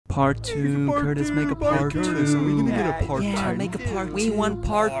part two. Curtis, make a part two. Curtis, are we gonna get a part Yeah, two? make a part two. We want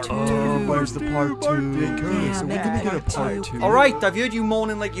part two. Where's the part two? Hey, Curtis, Yeah, are we make gonna a get a part part two. two? Alright, I've heard you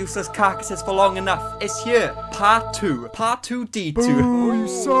moaning like useless carcasses for long enough. It's here. Part 2. Part 2D2. Oh, you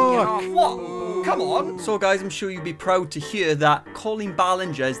suck! What? Come on! So guys, I'm sure you'd be proud to hear that Colleen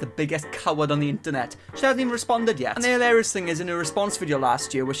Ballinger is the biggest coward on the internet. She hasn't even responded yet. And the hilarious thing is, in her response video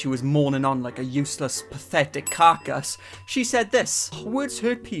last year where she was moaning on like a useless, pathetic carcass, she said this: "Words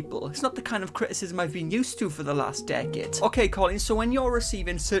hurt people. It's not the kind of criticism I've been used to for the last decade." Okay, Colleen, so when you're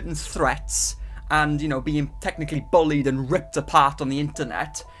receiving certain threats and, you know, being technically bullied and ripped apart on the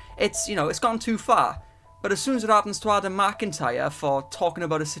internet, it's, you know, it's gone too far. But as soon as it happens to Adam McIntyre for talking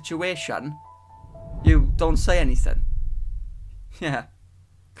about a situation, you don't say anything. Yeah.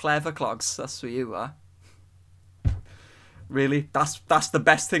 Clever clogs, that's what you are. Really? That's the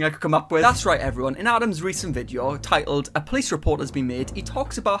best thing I could come up with? That's right, everyone. In Adam's recent video, titled "A Police Report Has Been Made," he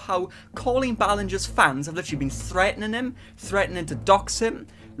talks about how Colleen Ballinger's fans have literally been threatening him, threatening to dox him,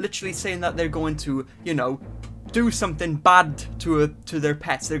 literally saying that they're going to, you know, do something bad to their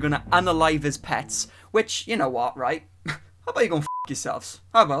pets. They're going to unalive his pets. Which, you know what, right? How about you go and f*** yourselves?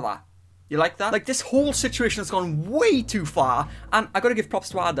 How about that? You like that? Like, this whole situation has gone way too far, and I gotta give props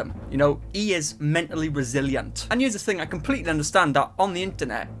to Adam. You know, he is mentally resilient. And here's the thing, I completely understand that on the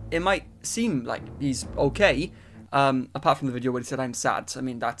internet, it might seem like he's okay, apart from the video where he said, "I'm sad." I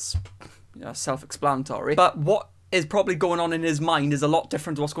mean, that's, you know, self-explanatory. But what is probably going on in his mind is a lot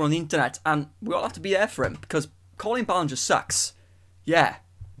different to what's going on the internet, and we all have to be there for him, because Colleen Ballinger sucks. Yeah.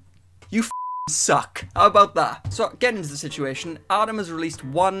 You suck. How about that? So, getting into the situation, Adam has released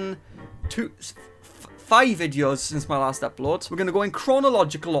 5 videos since my last upload. We're going to go in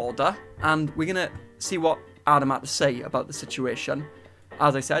chronological order, and we're going to see what Adam had to say about the situation.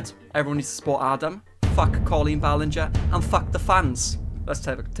 As I said, everyone needs to support Adam. Fuck Colleen Ballinger, and fuck the fans. Let's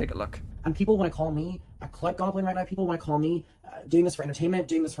take a look. And people want to call me a clip goblin right now. People want to call me doing this for entertainment,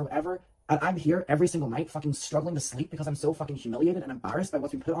 doing this for whatever. And I'm here every single night fucking struggling to sleep because I'm so fucking humiliated and embarrassed by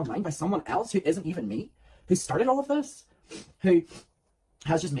what's been put online by someone else who isn't even me, who started all of this, who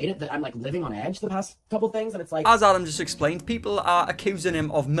has just made it that I'm like living on edge the past couple things, and it's like... As Adam just explained, people are accusing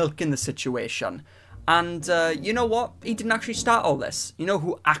him of milking the situation. And you know what? He didn't actually start all this. You know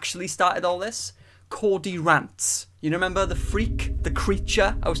who actually started all this? Cody Rants. You remember the freak, the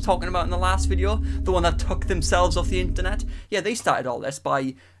creature I was talking about in the last video? The one that took themselves off the internet? Yeah, they started all this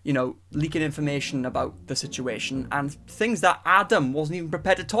by, you know, leaking information about the situation and things that Adam wasn't even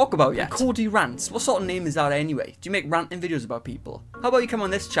prepared to talk about yet. Cody Rants. What sort of name is that anyway? Do you make ranting videos about people? How about you come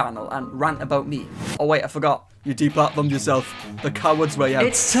on this channel and rant about me? Oh wait, I forgot. You deplatformed yourself. The coward's way out.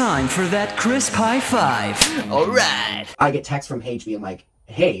 It's time for that crisp high five. Alright. I get texts from Paige being like,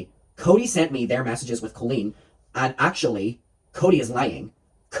 "Hey, Cody sent me their messages with Colleen, and actually, Cody is lying.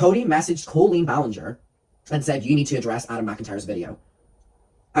 Cody messaged Colleen Ballinger and said, you need to address Adam McIntyre's video."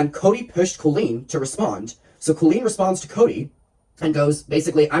 And Cody pushed Colleen to respond. So Colleen responds to Cody and goes,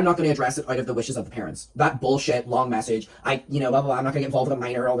 basically, "I'm not going to address it out of the wishes of the parents." That bullshit, long message. Blah, blah, blah, I'm not going to get involved with a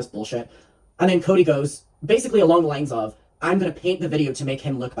minor, all this bullshit. And then Cody goes, basically along the lines of, "I'm going to paint the video to make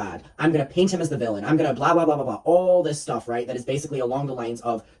him look bad. I'm going to paint him as the villain. I'm going to blah, blah, blah, blah, blah." All this stuff, right? That is basically along the lines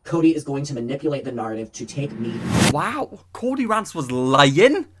of Cody is going to manipulate the narrative to take me. Wow, Cody Rants was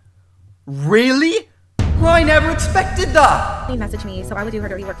lying? Really? Well, I never expected that. She messaged me so I would do her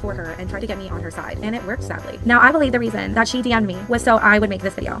dirty work for her and try to get me on her side, and it worked, sadly. Now, I believe the reason that she DM'd me was so I would make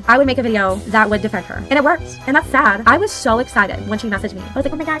this video. I would make a video that would defend her, and it worked, and that's sad. I was so excited when she messaged me. I was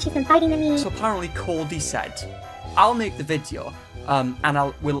like, oh my god, she's confiding in me. So apparently Cody said, "I'll make the video,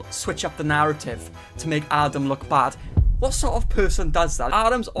 and we'll switch up the narrative to make Adam look bad." What sort of person does that?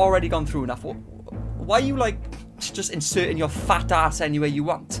 Adam's already gone through enough. Why are you, like, just inserting your fat ass anywhere you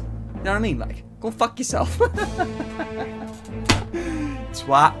want? You know what I mean? Like, go fuck yourself.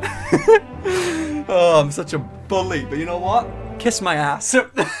 Twat. Oh, I'm such a bully, but you know what? Kiss my ass.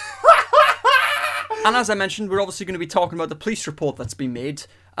 And as I mentioned, we're obviously going to be talking about the police report that's been made,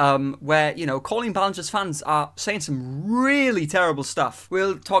 where, you know, Colleen Ballinger's fans are saying some really terrible stuff.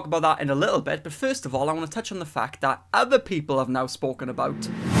 We'll talk about that in a little bit, but first of all, I want to touch on the fact that other people have now spoken about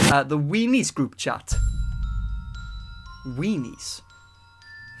the Weenies group chat. Weenies.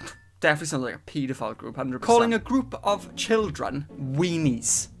 Definitely sounds like a paedophile group, 100%. Calling a group of children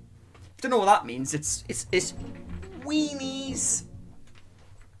weenies. If you don't know what that means, it's weenies.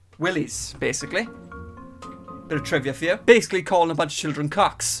 Willies, basically. Bit of trivia for you. Basically calling a bunch of children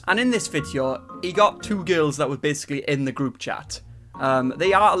cocks. And in this video, he got 2 girls that were basically in the group chat.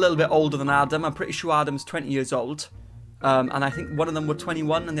 They are a little bit older than Adam. I'm pretty sure Adam's 20 years old. And I think one of them were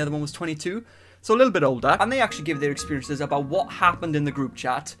 21 and the other one was 22. so a little bit older, and they actually give their experiences about what happened in the group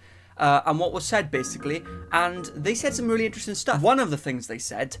chat. And what was said, basically, and they said some really interesting stuff. One of the things they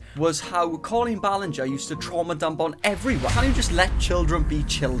said was how Colleen Ballinger used to trauma dump on everyone. Can't you just let children be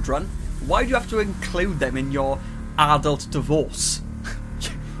children? Why do you have to include them in your adult divorce?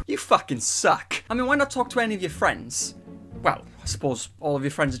 You fucking suck. I mean, why not talk to any of your friends? Well, I suppose all of your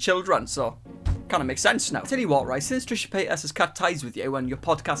friends are children, so kind of makes sense now. Tell you what, right, since Trisha Paytas has cut ties with you and your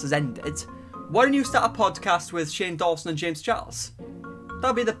podcast has ended, why don't you start a podcast with Shane Dawson and James Charles?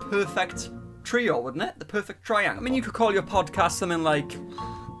 That'd be the perfect trio, wouldn't it? The perfect triangle. I mean, you could call your podcast something like,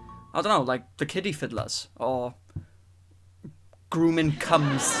 I don't know, like The Kiddie Fiddlers, or Grooming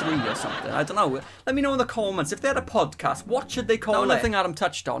Comes 3 or something. I don't know. Let me know in the comments. If they had a podcast, what should they call it? Another thing Adam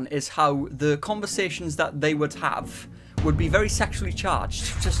touched on is how the conversations that they would have would be very sexually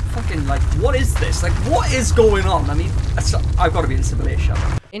charged. Just fucking, like, what is this? Like, what is going on? I mean, I've got to be in simulation.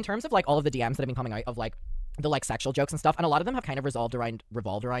 In terms of, like, all of the DMs that have been coming out of, like, the like sexual jokes and stuff, and a lot of them have kind of revolved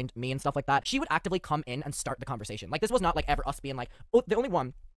around me and stuff like that. She would actively come in and start the conversation. Like, this was not like ever us being like, oh, the only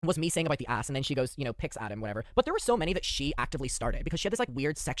one was me saying about the ass, and then she goes, you know, picks at him, whatever. But there were so many that she actively started because she had this like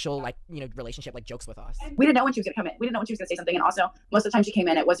weird sexual like, you know, relationship like jokes with us. We didn't know when she was gonna come in. We didn't know when she was gonna say something, and also most of the time she came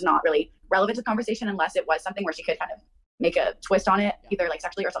in, it was not really relevant to the conversation unless it was something where she could kind of make a twist on it, either like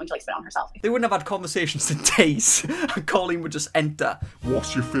sexually or something to like spit on herself. They wouldn't have had conversations in days. And Colleen would just enter.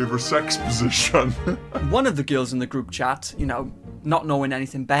 What's your favourite sex position? One of the girls in the group chat, you know, not knowing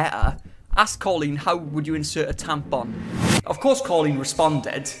anything better, asked Colleen, how would you insert a tampon? Of course, Colleen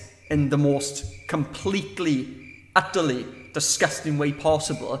responded in the most completely, utterly disgusting way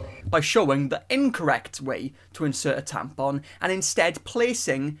possible by showing the incorrect way to insert a tampon and instead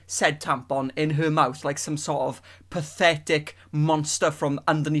placing said tampon in her mouth like some sort of pathetic monster from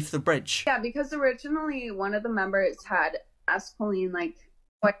underneath the bridge. Yeah, because originally one of the members had asked Colleen, like,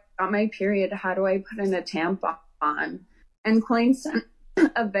 oh, I got my period, how do I put in a tampon? And Colleen sent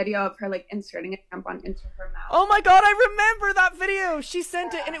a video of her like inserting a tampon into her mouth. Oh my god, I remember that video! She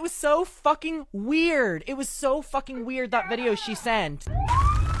sent it and it was so fucking weird. It was so fucking weird, that video she sent.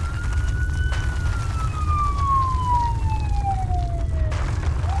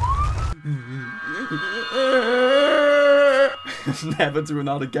 Never doing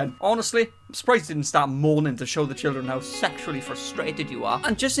that again. Honestly, I'm surprised you didn't start mourning to show the children how sexually frustrated you are.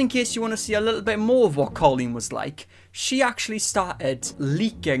 And just in case you want to see a little bit more of what Colleen was like, she actually started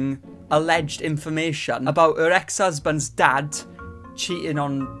leaking alleged information about her ex-husband's dad cheating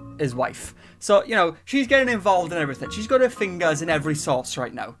on his wife. So, you know, she's getting involved in everything. She's got her fingers in every sauce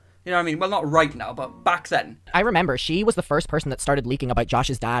right now. You know what I mean? Well, not right now, but back then. I remember she was the first person that started leaking about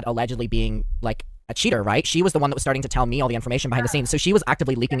Josh's dad allegedly being, like, a cheater, right? She was the one that was starting to tell me all the information behind the scenes. So she was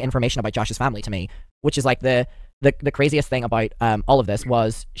actively leaking information about Josh's family to me, which is like the craziest thing about all of this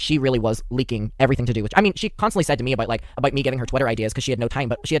was she really was leaking everything to do with, I mean, she constantly said to me about me giving her Twitter ideas because she had no time,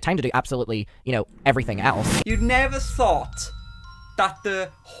 but she had time to do absolutely, you know, everything else. You'd never thought that the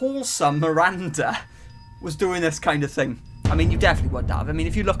wholesome Miranda was doing this kind of thing. I mean, you definitely would have. I mean,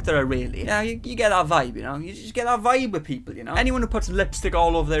 if you looked at her really, yeah, you get that vibe, you know? You just get that vibe with people, you know? Anyone who puts lipstick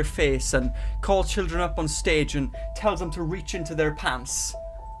all over their face and calls children up on stage and tells them to reach into their pants,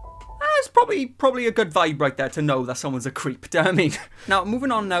 it's probably a good vibe right there to know that someone's a creep, do you know what I mean? Now,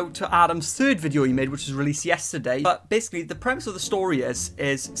 moving on now to Adam's third video he made, which was released yesterday. But basically, the premise of the story is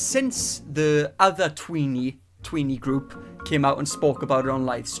since the other tweenie group came out and spoke about it on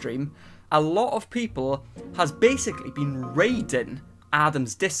live stream, a lot of people has basically been raiding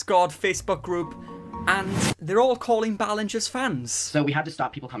Adam's Discord, Facebook group, and they're all Colleen Ballinger's fans. So we had to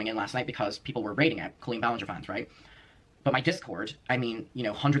stop people coming in last night because people were raiding it, Colleen Ballinger fans, right? But my Discord, I mean, you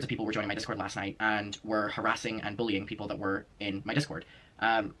know, hundreds of people were joining my Discord last night and were harassing and bullying people that were in my Discord.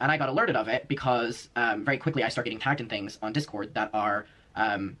 And I got alerted of it because very quickly I start getting tagged in things on Discord that are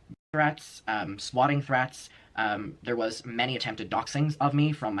threats, swatting threats. There was many attempted doxings of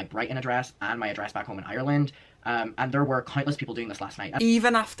me from my Brighton address and my address back home in Ireland. And there were countless people doing this last night.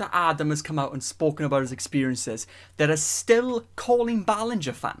 Even after Adam has come out and spoken about his experiences, there are still Colleen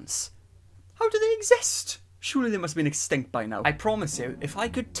Ballinger fans. How do they exist? Surely they must have been extinct by now. I promise you, if I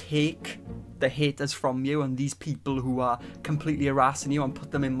could take the haters from you and these people who are completely harassing you and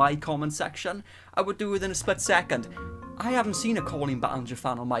put them in my comment section, I would do it within a split second. I haven't seen a Colleen Ballinger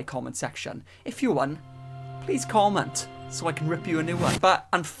fan on my comment section. If you're one, please comment so I can rip you a new one. But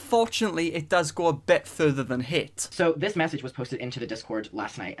unfortunately, it does go a bit further than hate. So this message was posted into the Discord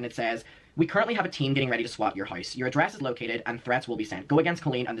last night, and it says, "We currently have a team getting ready to SWAT your house. Your address is located, and threats will be sent. Go against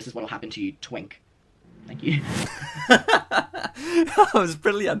Colleen, and this is what will happen to you. Twink." Thank you. That was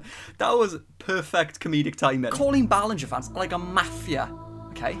brilliant. That was perfect comedic timing. Colleen Ballinger fans are like a mafia,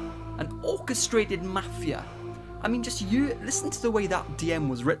 okay? An orchestrated mafia. I mean, just you listen to the way that DM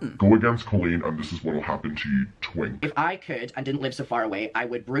was written. Go against Colleen and this is what will happen to you, twink. If I could and didn't live so far away, I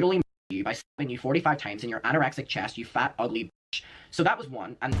would brutally murder you by stabbing you 45 times in your anorexic chest, you fat, ugly bitch. So that was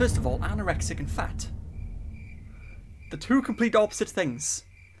one. And first of all, anorexic and fat. The two complete opposite things.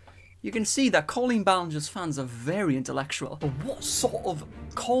 You can see that Colleen Ballinger's fans are very intellectual. But what sort of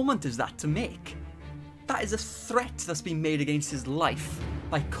comment is that to make? That is a threat that's been made against his life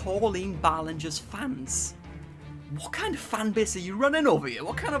by Colleen Ballinger's fans. What kind of fan base are you running over here?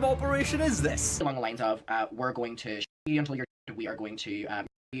 What kind of operation is this? Along the lines of, we're going to you until you're dead, we are going to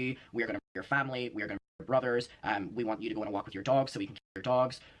you, we are going to your family, we are going to your brothers, we want you to go on a walk with your dogs so we can kill your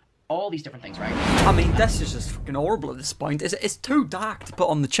dogs. All these different things, right? I mean, this is just fucking horrible at this point. It's too dark to put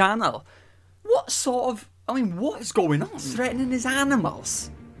on the channel. What sort of... I mean, what is going on? Threatening his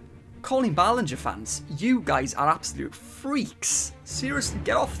animals. Colleen Ballinger fans, you guys are absolute freaks. Seriously,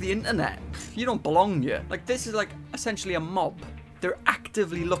 get off the internet. You don't belong here. Like, this is like essentially a mob. They're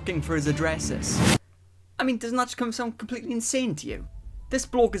actively looking for his addresses. I mean, doesn't that just sound completely insane to you? This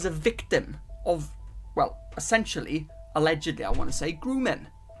bloke is a victim of, well, essentially, allegedly, I want to say, grooming.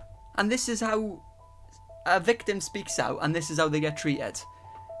 And this is how a victim speaks out, and this is how they get treated.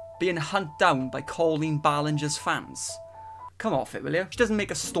 Being hunted down by Colleen Ballinger's fans. Come off it, will you? She doesn't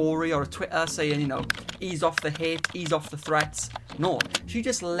make a story or a Twitter saying, you know, ease off the hate, ease off the threats. No, she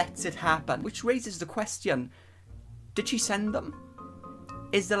just lets it happen. Which raises the question, did she send them?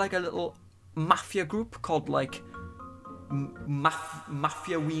 Is there like a little mafia group called like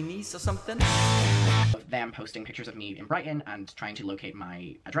Mafia Weenies or something? Them posting pictures of me in Brighton and trying to locate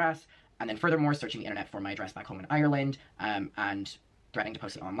my address. And then furthermore, searching the internet for my address back home in Ireland. And threatening to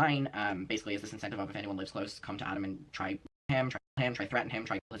post it online. Basically as this incentive of if anyone lives close, come to Adam and try threaten him,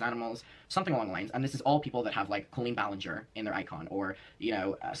 try kill his animals, something along the lines. And this is all people that have like Colleen Ballinger in their icon, or you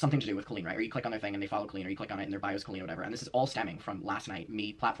know, something to do with Colleen, right? Or you click on their thing and they follow Colleen, or you click on it and their bio is Colleen or whatever. And this is all stemming from last night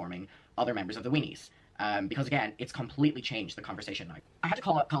me platforming other members of the Weenies. Because again, it's completely changed the conversation now. I had to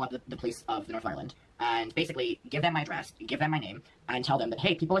call up the police of the North of Ireland and basically give them my address, give them my name, and tell them that,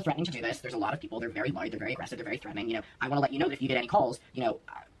 hey, people are threatening to do this. There's a lot of people. They're very loud. They're very aggressive. They're very threatening. You know, I want to let you know that if you get any calls, you know,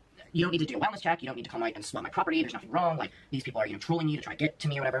 you don't need to do a wellness check. You don't need to come out and swap my property. There's nothing wrong. Like, these people are, you know, trolling you to try to get to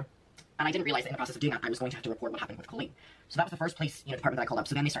me or whatever. And I didn't realize that in the process of doing that, I was going to have to report what happened with Colleen. So that was the first place, you know, department that I called up.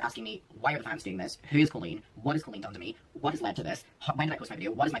 So then they start asking me, why are the fans doing this? Who is Colleen? What has Colleen done to me? What has led to this? When did I post my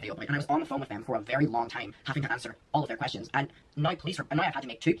video? What is my video point? And I was on the phone with them for a very long time, having to answer all of their questions. And now I've had to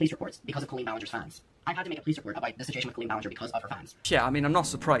make 2 police reports because of Colleen Ballinger's fans. I've had to make a police report about the situation with Colleen Ballinger because of her fans. Yeah, I mean, I'm not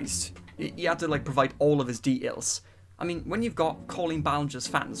surprised. He had to, like, provide all of his details. I mean, when you've got Colleen Ballinger's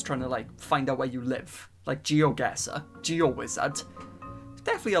fans trying to, like, find out where you live, like GeoGuessr, GeoWizard, it's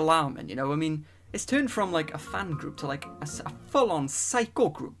definitely alarming, you know? I mean, it's turned from, like, a fan group to, like, a full-on psycho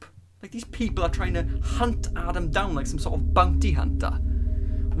group. Like, these people are trying to hunt Adam down like some sort of bounty hunter.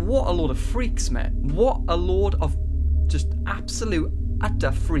 What a load of freaks, mate. What a load of just absolute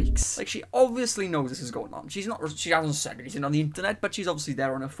utter freaks. Like, she obviously knows this is going on. She hasn't said anything on the internet, but she's obviously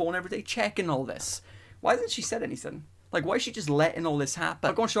there on her phone every day checking all this. Why hasn't she said anything? Like, why is she just letting all this happen?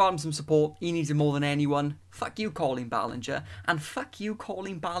 I'm going to show Adam some support. He needs it more than anyone. Fuck you, Colleen Ballinger. And fuck you,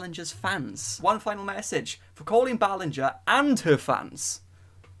 Colleen Ballinger's fans. One final message for Colleen Ballinger and her fans.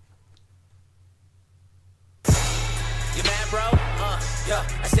 You mad, bro? Yeah.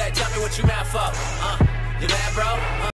 I said, tell me what you mad for. You mad, bro?